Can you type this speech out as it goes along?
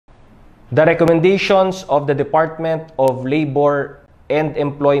The recommendations of the Department of Labor and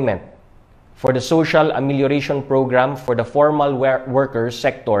Employment for the Social Amelioration Program for the formal workers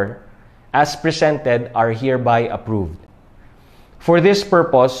sector as presented are hereby approved. For this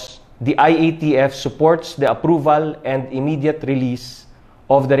purpose, the IATF supports the approval and immediate release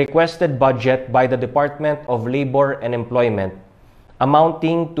of the requested budget by the Department of Labor and Employment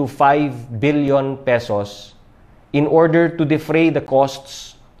amounting to 5 billion pesos in order to defray the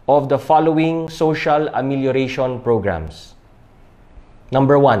costs of the following social amelioration programs.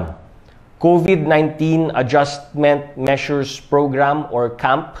 Number 1, COVID-19 Adjustment Measures Program or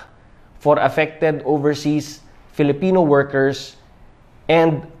CAMP for affected overseas Filipino workers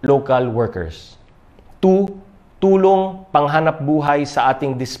and local workers. 2, tulong panghanap buhay sa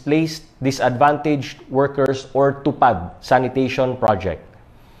ating displaced, disadvantaged workers or TUPAD sanitation project.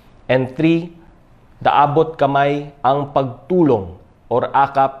 And 3, daabot kamay ang pagtulong or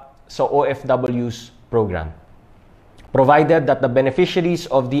AKAP sa OFWs program. Provided that the beneficiaries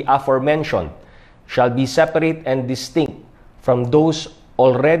of the aforementioned shall be separate and distinct from those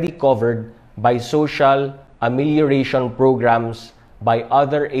already covered by social amelioration programs by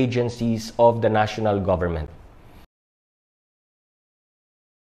other agencies of the national government.